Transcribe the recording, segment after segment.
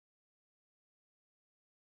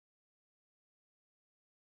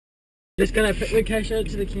Just got our picture. Can I show it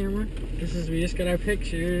to the camera? We just got our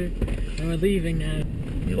picture and we're leaving now.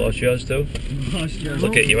 You lost yours too? Lost yours.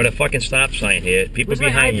 Look at you're at a fucking stop sign here. People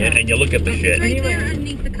behind you and you look at the shit. It's right there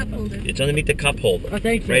underneath the cup holder. It's underneath the cup holder. Oh,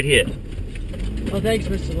 thank you. Right here. Oh, thanks,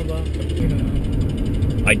 Mr. LeBeau.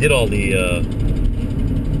 I did all the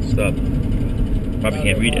stuff. Probably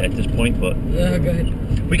can't read it at this point, but Yeah, go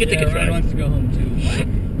ahead. we can take a Ryan drive. wants to go home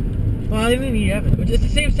too. Well, I didn't need you have it. It's the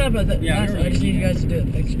same stuff as that. Yeah, last time. I just need you guys to do it.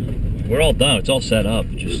 Thanks. We're all done. It's all set up.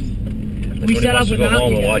 Just We set up to go without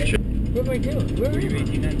home you and watch guys. it. What am I doing? Where are Were you you?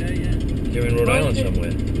 18 that day? Yeah. You're in Rhode Island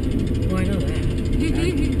somewhere. Oh, I know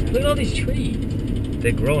that. Look at all these trees.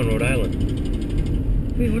 They grow in Rhode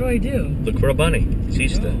Island. Wait, what do I do? Look for a bunny. It's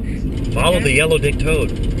Easter. Follow the yellow-dick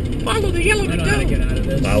toad. Follow the I yellow-dick don't know how to toad. get out of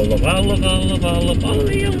this. Follow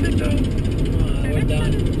the yellow-dick toad. We're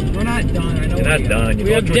done. We're not done. I know You're not done. You We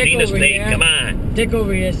go have through Dick Dina's over name. here. Come on. Dick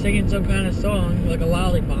over here singing some kind of song, like a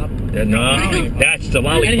lollipop. No, that's the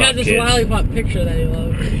And he lollipop has this kids. lollipop picture that he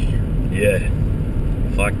loves. Yeah.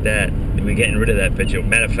 Fuck that. We're getting rid of that picture.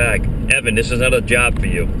 Matter of fact, Evan, this is another job for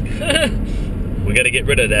you. We got to get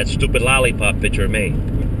rid of that stupid lollipop picture of me.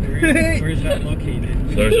 Where's that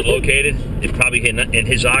located? Where's it located? It's probably in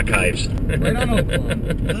his archives. Right on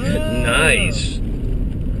Oakland. Nice.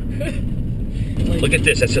 Look at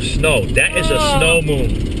this. That's a snow. That is a snow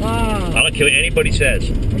moon. I don't care what anybody says.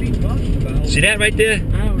 What are you talking about? See that right there?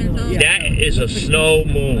 I don't know. Yeah. That is a snow I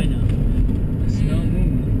moon. know. Snow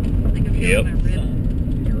moon. Like a Yep.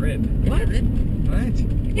 Your rib. What? What?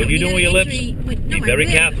 What are you doing with your lips? Be very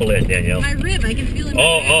careful there, Danielle. My rib, I can feel it. In my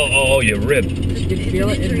rib. Oh, your rib. You can feel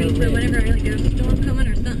it in It's your for rib. whenever like there's a storm coming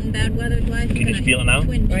or something bad weather-wise. Can you feel it now?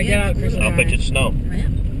 Alright, get out, Chris. I'll bet it's snow.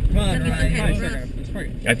 Come on, That'd be Ryan. okay. Hi, sugar. It's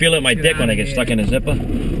pretty. I feel it in my dick when I get stuck in a zipper.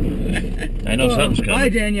 I know something's Bye,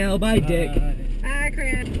 coming. Danielle. Bye, Dick. Ah,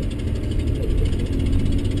 crap.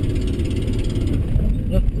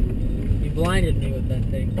 Look, you blinded me with that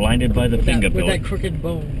thing. Blinded by the finger, With Billy. that crooked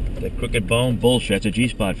bone. The crooked bone bullshit. That's a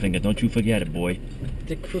G-spot finger. Don't you forget it, boy.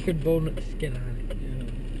 The crooked bone with the skin on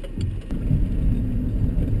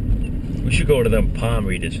it. We should go to them palm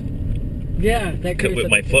readers. Yeah, that could With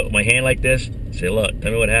my foot, my hand like this. Say, look,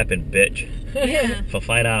 tell me what happened, bitch. Yeah. For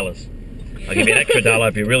 $5. I'll give you an extra $1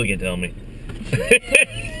 if you really can tell me.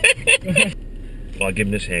 Well, I'll give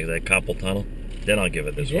him this hand, that carpal tunnel. Then I'll give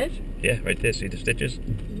it this You one. did? Yeah, right there. See the stitches?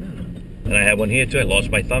 No. And I had one here too. I lost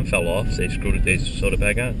my thumb, fell off. So they screwed it, they sewed it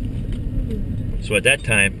back on. So at that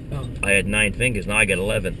time, I had 9 fingers. Now I got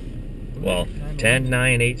 11. Well, 10,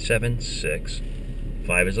 9, 8, 7, 6.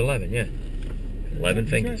 5 is 11, yeah. 11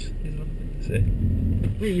 fingers. See?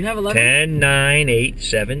 Wait, you have 11? 10, 9, 8,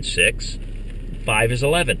 7, 6. 5 is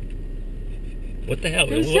 11. What the hell?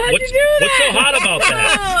 Who said to do that? What's so hot about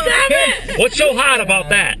that? Damn it! What's so hot about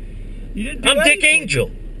that? You didn't do I'm Dick anything. Angel.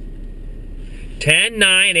 10,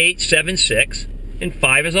 9, 8, 7, 6, and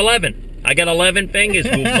 5 is 11. I got 11 fingers,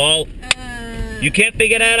 goofball. You can't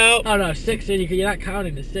figure that out? Oh no, 6, you're not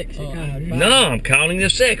counting the 6, you're counting 5. No, I'm counting the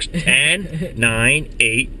 6. 10, 9,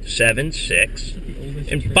 8, 7, 6,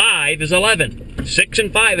 and 5 is 11. 6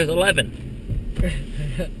 and 5 is 11.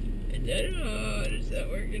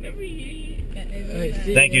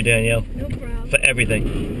 Thank you, Danielle, No problem. for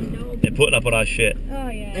everything. No. And putting up with our shit. Oh,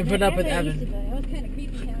 yeah. And put up with Evan. That was kind of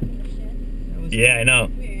creepy having this shit. Yeah, I know.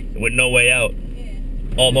 Weird. With no way out. Yeah.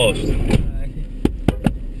 Almost.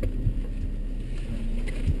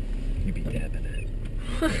 You be dabbing it.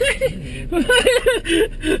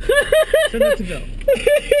 Send that to Bill.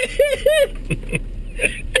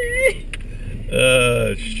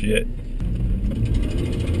 Oh, shit.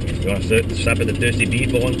 You want to stop at the Thirsty Bee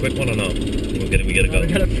for one quick one or no? We gotta go. We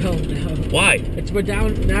gotta film now. Why? We're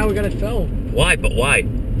down, now we gotta film. Why? But why?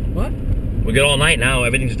 What? We got all night now.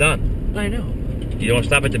 Everything's done. I know. You want to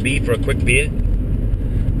stop at the Bee for a quick beer?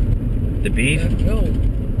 The Beef? We gotta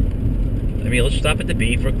film. I mean, let's stop at the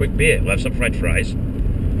Bee for a quick beer. We'll have some French fries.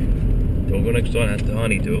 Then we'll go next door and have the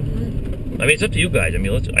Honeydew. I mean, it's up to you guys. I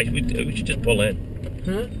mean, we should just pull in.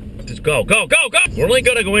 Huh? Just go. We're only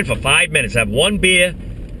gonna go in for 5 minutes. Have one beer.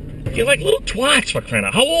 You're like little twats for crying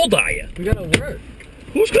out. How old are you? We gotta work.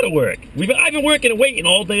 Who's gonna work? I've been working and waiting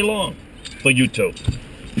all day long for you two.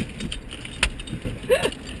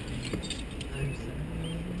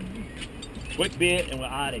 Quick beer and we're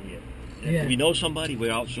out of here. Yeah. If we know somebody,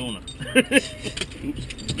 we're out sooner. Oops.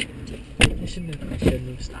 I shouldn't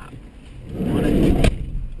have stopped.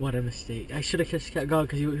 What a mistake. I should have just kept going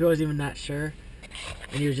because he wasn't even that sure.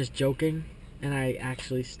 And he was just joking. And I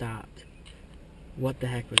actually stopped. What the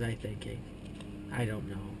heck was I thinking? I don't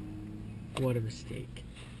know. What a mistake.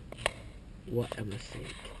 What a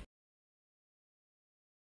mistake.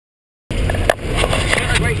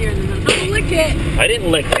 right here in the middle. No, lick it. I didn't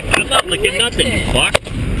lick it. I'm not licking nothing, you fuck.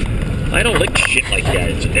 I don't lick shit like that.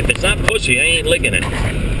 If it's not pussy, I ain't licking it.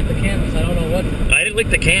 The cameras, I don't know what. I didn't lick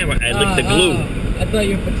the camera. I licked the glue. I thought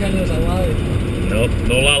you were pretending it was a lollipop. Nope,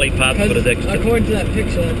 no lollipop for the Dicksta. According to that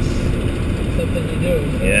picture, that's something to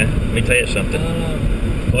do. So. Yeah, let me tell you something.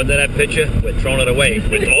 According to that picture, we're throwing it away.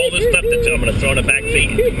 With all the stuff that's, I'm going to throw in the back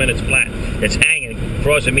feet in 2 minutes flat. It's hanging,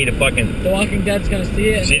 crossing me to fucking... The Walking Dead's going to see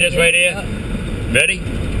it. See this right here? Ready?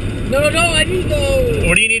 No, I need those.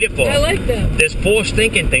 What do you need it for? I like them. There's 4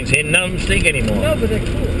 stinking things here. None of them stink anymore. No, but they're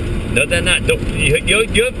cool. No, they're not.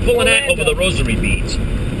 You're pulling that over the rosary beads.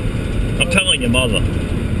 I'm telling your mother.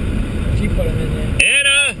 She put them in there.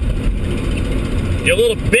 Anna! Your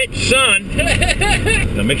little bitch son!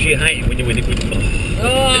 Now make sure you hide when you...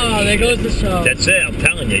 Oh, there goes the show. That's it, I'm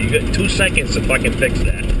telling you. You got 2 seconds to fucking fix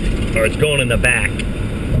that. Or it's going in the back.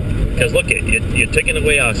 Because look, you're taking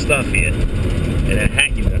away our stuff here. And that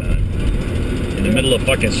hat you got on. In the middle of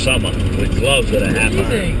fucking summer. With gloves that are half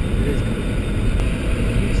on.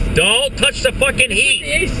 Don't touch the fucking heat!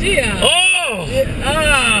 The AC out. Oh!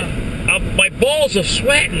 My balls are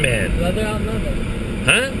sweating, man. Leather on leather.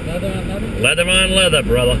 Huh? Leather on leather? Leather on leather,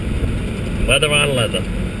 brother. Leather on leather.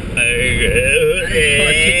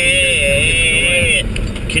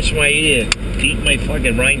 Kiss my ear. Eat my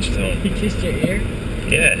fucking rhinestone. He kissed your ear?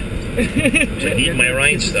 Yeah. To eat my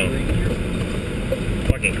rhinestone.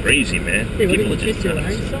 Fucking crazy, man. Hey, what, People did are you just kiss your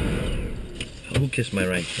nuts. rhinestone? Who kissed my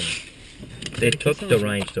rhinestone? They took the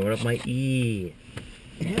rhinestone up my ear.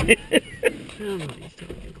 I don't know what he's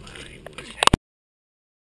talking about anymore.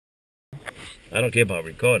 I don't care about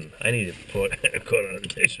recording. I need to put record on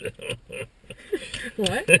this.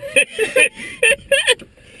 What?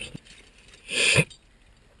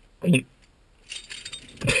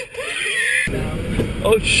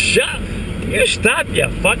 Oh, shut! You stop your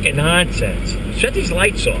fucking nonsense. Shut these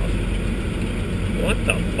lights off. What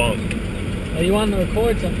the fuck? Oh, you wanted to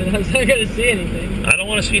record something? I was not going to see anything. I don't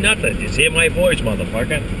want to see nothing. Just hear my voice,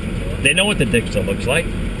 motherfucker. They know what the Dicksta looks like.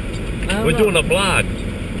 We're doing a vlog.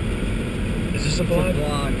 Is this a vlog?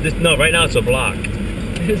 No, right now it's a vlog.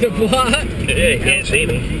 It's a vlog? Yeah, you can't see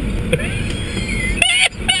me.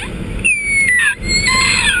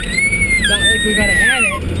 It's not like we got to add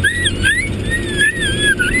it.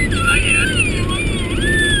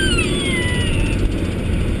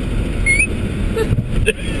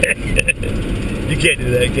 You can't do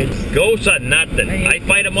that, kids. Ghosts are nothing. I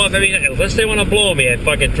fight them off every night. Unless they want to blow me, I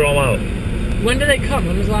fucking throw them out. When did they come?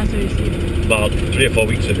 When was the last time you seen them? About 3 or 4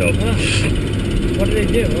 weeks ago. Oh. What do they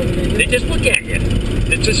do? What do they do? They just look at you.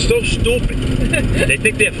 It's just so stupid. They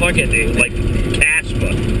think they're fucking like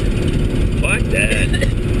Casper. Fuck that.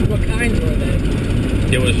 What kinds were they?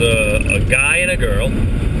 There was a guy and a girl,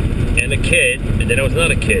 and a kid, and then there was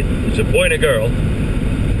another kid. It's a boy and a girl.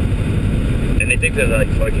 And they think they're like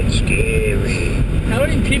fucking scary. How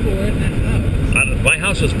many people were in that house? My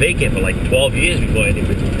house was vacant for like 12 years before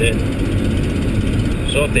anybody moved in.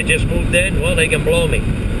 So if they just moved in, well, they can blow me.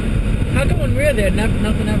 How come when we were there, nothing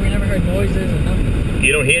ever, we never heard noises or nothing?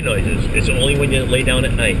 You don't hear noises. It's only when you lay down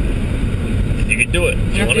at night. You can do it.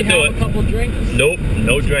 If you want to do a couple drinks? Nope,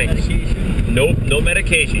 no drinks. Medication? Nope, no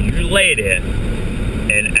medication. You lay there,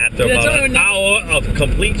 and after about an hour of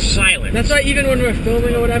complete silence. That's why even when we were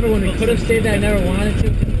filming or whatever, when we could have stayed there, I never wanted to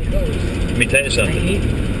because of the ghosts. Let me tell you I something. hate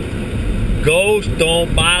them. Ghosts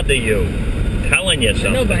don't bother you. Telling you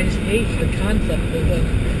something. No, but I just hate the concept of them.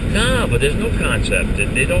 No, but there's no concept.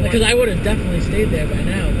 They don't. Because I would have definitely stayed there by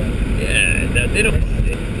now, but... Yeah, they don't.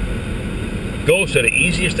 Ghosts are the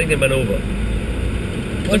easiest thing to maneuver.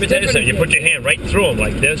 Let me tell you something. You put your hand right through them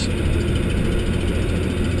like this, and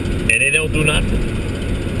they don't do nothing.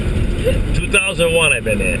 2001 I've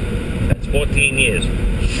been there. That's 14 years.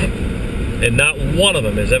 And not one of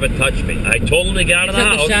them has ever touched me. I told them to get out of the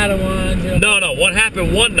house. The shadow ones. You know. No. What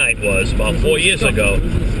happened one night was, about 4 years ago,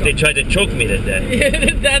 they tried to choke me to death.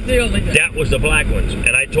 That's the only thing. That was the black ones.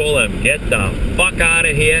 And I told them, get the fuck out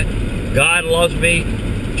of here. God loves me.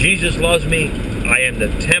 Jesus loves me. I am the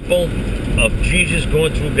temple of Jesus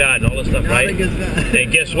going through God and all this stuff, right? And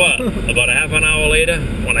guess what? About a half an hour later,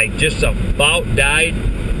 when I just about died,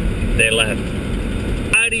 they left.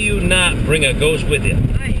 How do you not bring a ghost with you?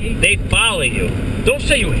 I hate them. They follow you. Don't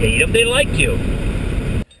say you hate them. They like you.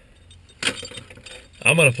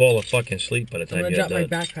 I'm gonna fall asleep by the time I'm you're going to drop done.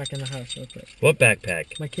 my backpack in the house real quick. What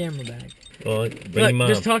backpack? My camera bag. Well, bring Look, your mom.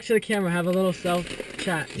 just talk to the camera. Have a little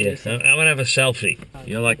self-chat. Yeah, I'm gonna have a selfie.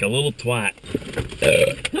 You're like a little twat.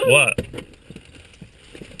 What?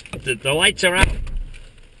 The lights are out.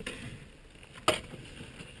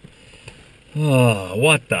 Oh,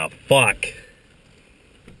 what the fuck?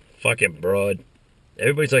 Fucking broad.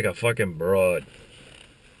 Everybody's like a fucking broad.